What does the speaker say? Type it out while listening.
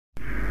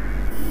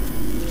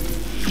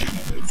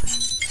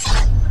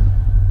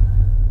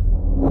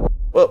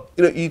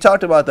You know, you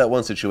talked about that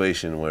one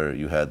situation where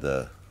you had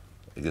I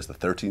guess the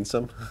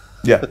 13-some?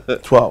 Yeah,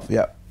 12,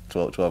 yeah.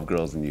 12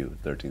 girls and you,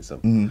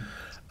 13-some.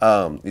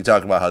 Mm-hmm. You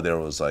talked about how there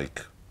was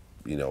like,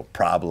 you know,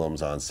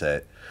 problems on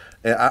set.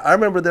 And I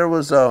remember there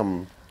was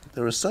some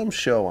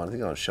show on, I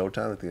think on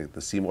Showtime, I think like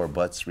the Seymour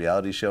Butts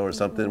reality show or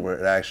something, where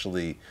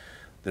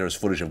there was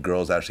footage of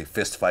girls actually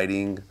fist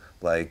fighting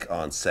like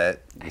on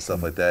set and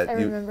stuff like that. I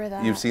remember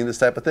that. You've seen this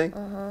type of thing?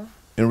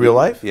 In real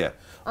life? Yeah.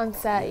 On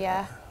set,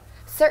 yeah.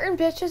 Certain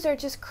bitches are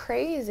just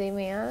crazy,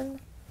 man.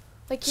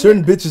 Like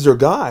Certain bitches are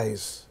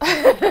guys.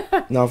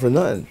 Not for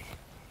nothing.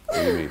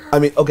 What do you mean? I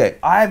mean, okay,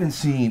 I haven't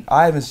seen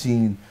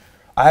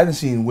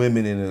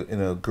women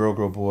in a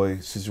girl boy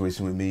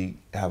situation with me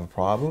have a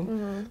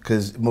problem,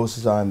 because most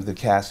of the time the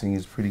casting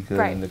is pretty good,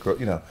 and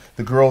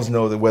the girls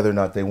know that whether or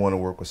not they want to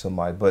work with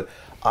somebody. But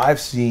I've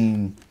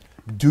seen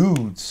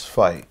dudes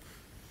fight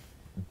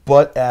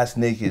butt ass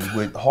naked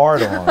with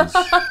hard-ons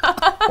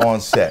on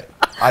set.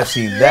 I've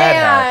seen that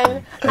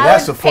happen, and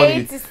that's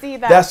the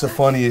that's the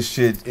funniest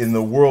shit in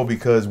the world,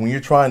 because when you're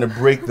trying to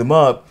break them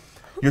up,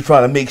 you're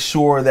trying to make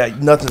sure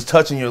that nothing's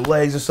touching your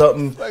legs or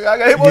something. Like, I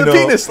got hit with a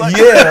penis. Like,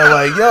 yeah,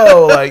 like,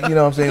 yo, like, you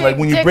know what I'm saying? Like,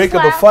 when you break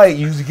up a fight,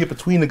 you usually get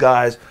between the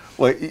guys.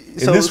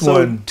 Wait,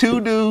 so two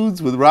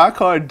dudes with rock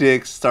hard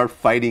dicks start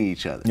fighting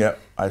each other. Yeah,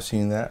 I've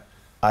seen that.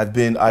 I've Are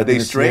been they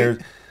straight?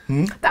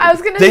 I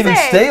was gonna They say.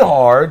 didn't stay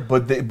hard,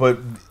 but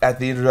at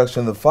the introduction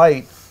of the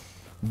fight,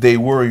 they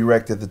were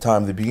erect at the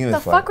time of the beginning of the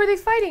fight. The fuck were they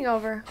fighting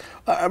over?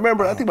 I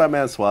remember, I think my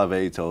man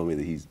Suave told me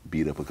that he's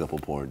beat up a couple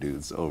porn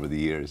dudes over the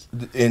years.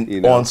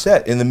 On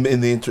set, in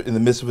the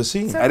midst of a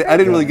scene. I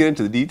didn't really get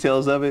into the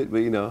details of it, but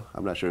you know,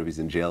 I'm not sure if he's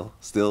in jail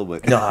still,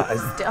 but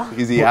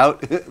is he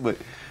out? But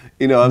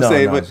you know what I'm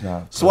saying?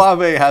 But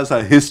Suave has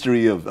a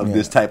history of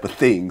this type of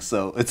thing,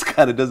 so it's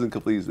kind of doesn't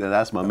completely. And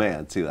that's my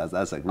man too.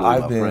 That's like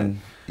really my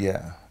friend.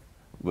 Yeah.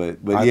 But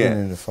I've been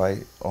in a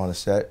fight on a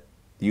set.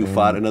 You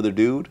fought another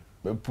dude?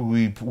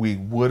 We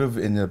would have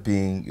ended up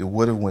it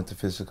would have went to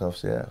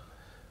fisticuffs, yeah.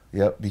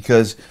 Yep,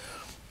 because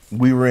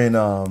we were in,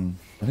 I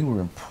think we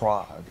were in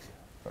Prague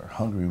or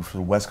Hungary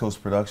for West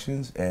Coast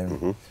Productions,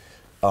 and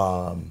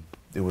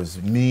it was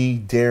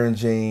me, Darren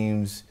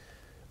James,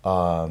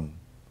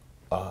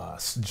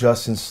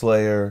 Justin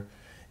Slayer,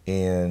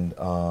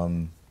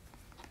 and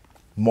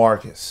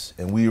Marcus,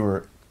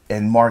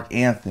 and Mark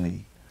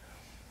Anthony.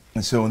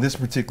 And so in this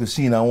particular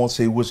scene, I won't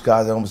say which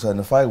guys I almost had in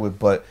a fight with,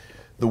 but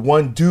the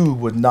one dude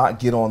would not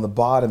get on the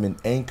bottom and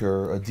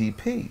anchor a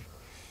DP.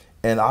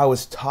 And I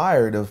was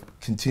tired of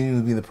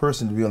continuing to be the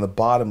person to be on the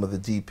bottom of the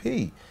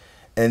DP.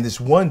 And this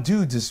one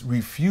dude just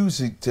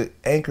refused to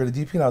anchor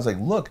the DP. And I was like,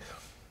 look,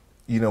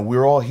 you know,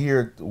 we're all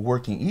here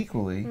working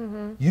equally.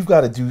 You've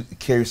got to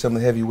carry some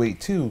of the heavy weight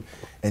too.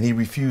 And he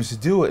refused to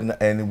do it. And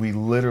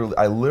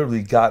I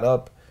literally got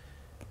up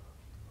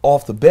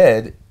off the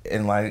bed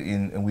and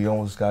we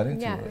almost got into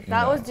it. Yeah,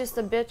 that was just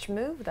a bitch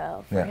move,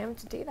 though, for him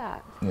to do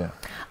that. Yeah.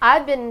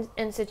 I've been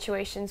in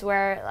situations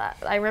where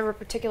I remember a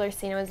particular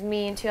scene. It was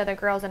me and two other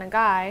girls and a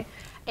guy.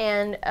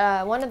 And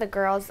one of the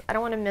girls, I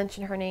don't want to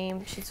mention her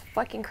name. She's a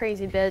fucking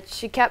crazy bitch.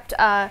 She kept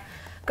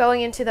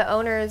going into the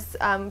owner's,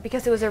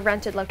 because it was a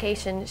rented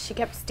location, she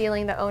kept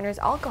stealing the owner's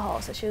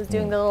alcohol. So she was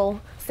doing the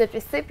little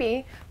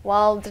sippy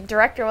while the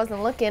director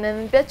wasn't looking.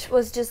 And the bitch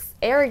was just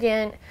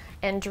arrogant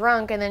and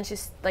drunk, and then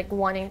she's like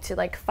wanting to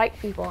like fight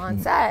people on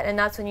set, and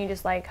that's when you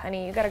just like,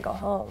 honey, you gotta go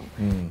home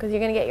because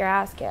you're gonna get your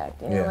ass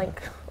kicked, you know,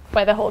 like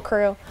by the whole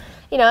crew.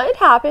 You know, it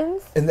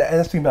happens. And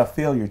that's the thing about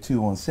failure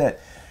too on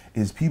set,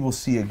 is people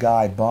see a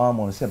guy bomb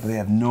on a set, but they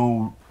have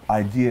no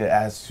idea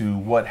as to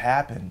what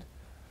happened,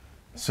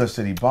 such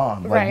that he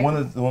bombed. Like one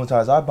of the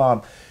times I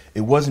bombed,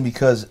 it wasn't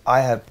because I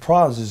had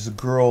problems. There's a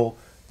girl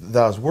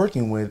that I was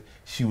working with,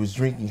 she was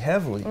drinking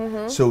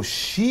heavily, so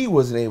she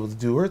wasn't able to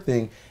do her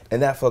thing.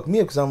 And that fucked me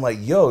up, because I'm like,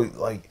 yo,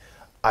 like,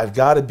 I've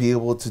got to be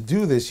able to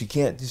do this. You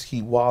can't just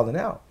keep wilding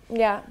out. Yeah. You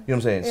know what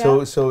I'm saying?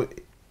 Yeah. So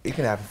it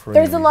can happen for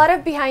There's a lot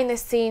of behind the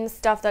scenes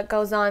stuff that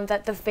goes on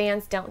that the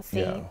fans don't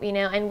see, you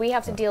know, and we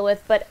have to deal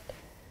with. But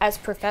as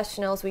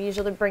professionals, we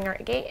usually bring our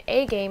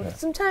A game. But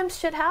sometimes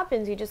shit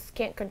happens. You just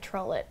can't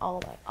control it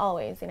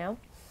always, you know.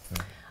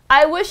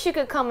 I wish you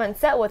could come on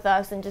set with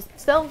us and just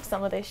film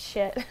some of this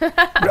shit.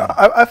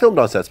 I filmed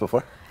on sets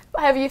before.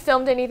 Have you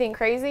filmed anything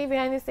crazy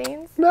behind the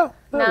scenes? No,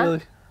 not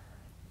really.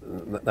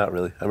 Not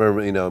really. I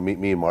remember, you know,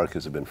 me and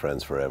Marcus have been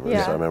friends forever.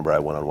 So I remember I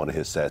went on one of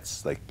his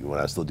sets, like when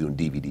I was still doing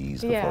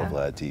DVDs before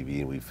Vlad TV,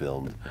 and we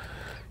filmed,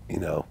 you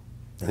know,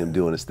 him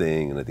doing his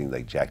thing, and I think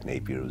like Jack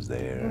Napier was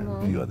there, and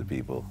a few other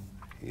people,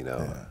 you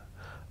know.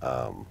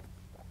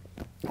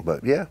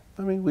 But yeah,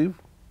 I mean,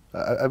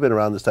 I've been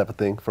around this type of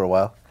thing for a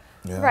while.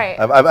 Yeah. Right.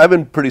 I've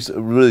been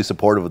really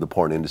supportive of the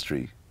porn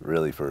industry,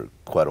 really, for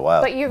quite a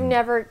while. But you've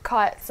never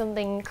caught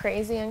something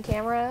crazy on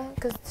camera?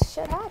 Because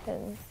shit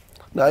happens.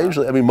 No,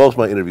 I mean, most of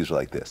my interviews are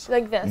like this.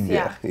 Like this,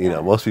 yeah. You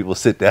know, most people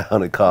sit down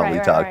and calmly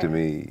talk to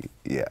me.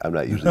 Yeah, I'm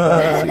not usually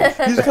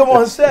you just come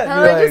on set.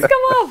 Just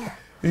come over.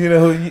 You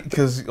know,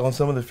 because on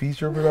some of the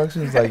feature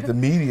productions, like the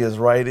media is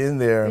right in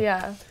there.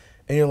 Yeah.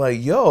 And you're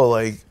like, yo,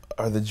 like,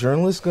 are the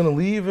journalists going to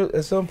leave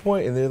at some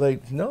point? And they're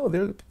like, no,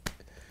 they're...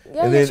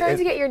 Yeah, you're trying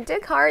to get your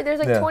dick hard. There's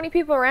like 20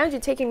 people around you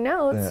taking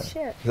notes.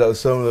 Shit.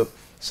 So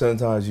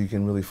sometimes you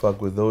can really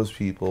fuck with those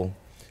people,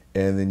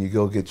 and then you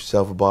go get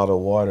yourself a bottle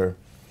of water,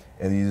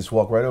 and you just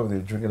walk right over there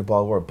drinking a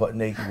bottle of water, butt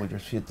naked with your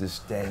shit to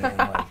stay. And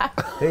like,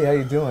 hey, how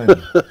you doing?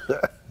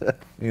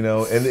 You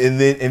know, and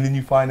then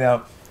you find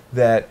out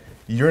that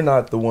you're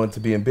not the one to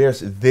be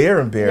embarrassed.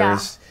 They're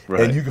embarrassed,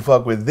 and you can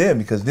fuck with them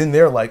because then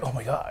they're like, oh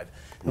my God.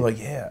 You're like,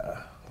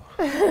 yeah.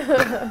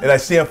 And I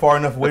stand far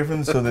enough away from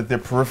them so that their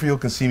peripheral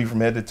can see me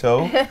from head to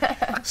toe,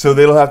 so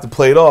they don't have to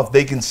play it off.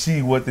 They can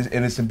see what this,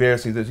 and it's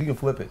embarrassing. You can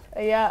flip it.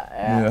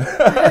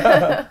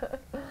 Yeah.